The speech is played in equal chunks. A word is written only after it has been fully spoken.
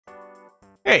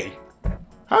Hey,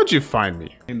 how'd you find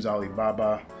me? Name's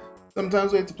OllieBahBAH.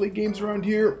 Sometimes I like to play games around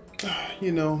here.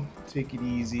 You know, take it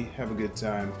easy, have a good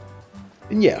time.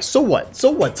 And yeah, so what?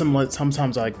 So what?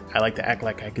 Sometimes I like to act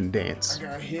like I can dance. I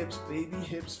got hips, baby,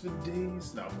 hips for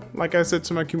days. No. Like I said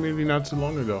to my community not too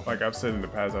long ago. Like I've said in the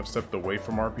past, I've stepped away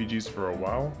from RPGs for a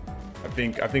while. I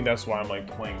think that's why I'm like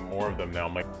playing more of them now.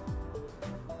 I'm like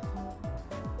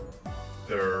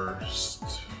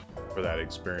thirst for that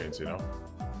experience, you know?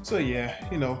 So yeah,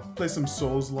 you know, play some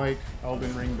Souls like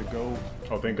Elden Ring to go.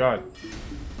 Oh, thank God.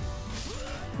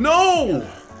 No!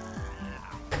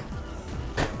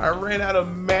 I ran out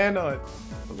of mana.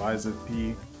 Eliza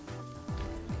P.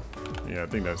 Yeah, I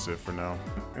think that's it for now.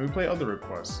 And we play other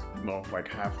requests, you know, like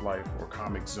Half-Life or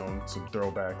Comic Zone, some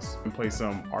throwbacks. And play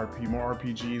some more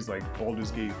RPGs like Baldur's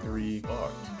Gate 3.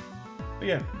 But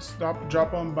yeah,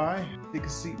 drop on by, take a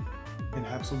seat, and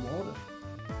have some water.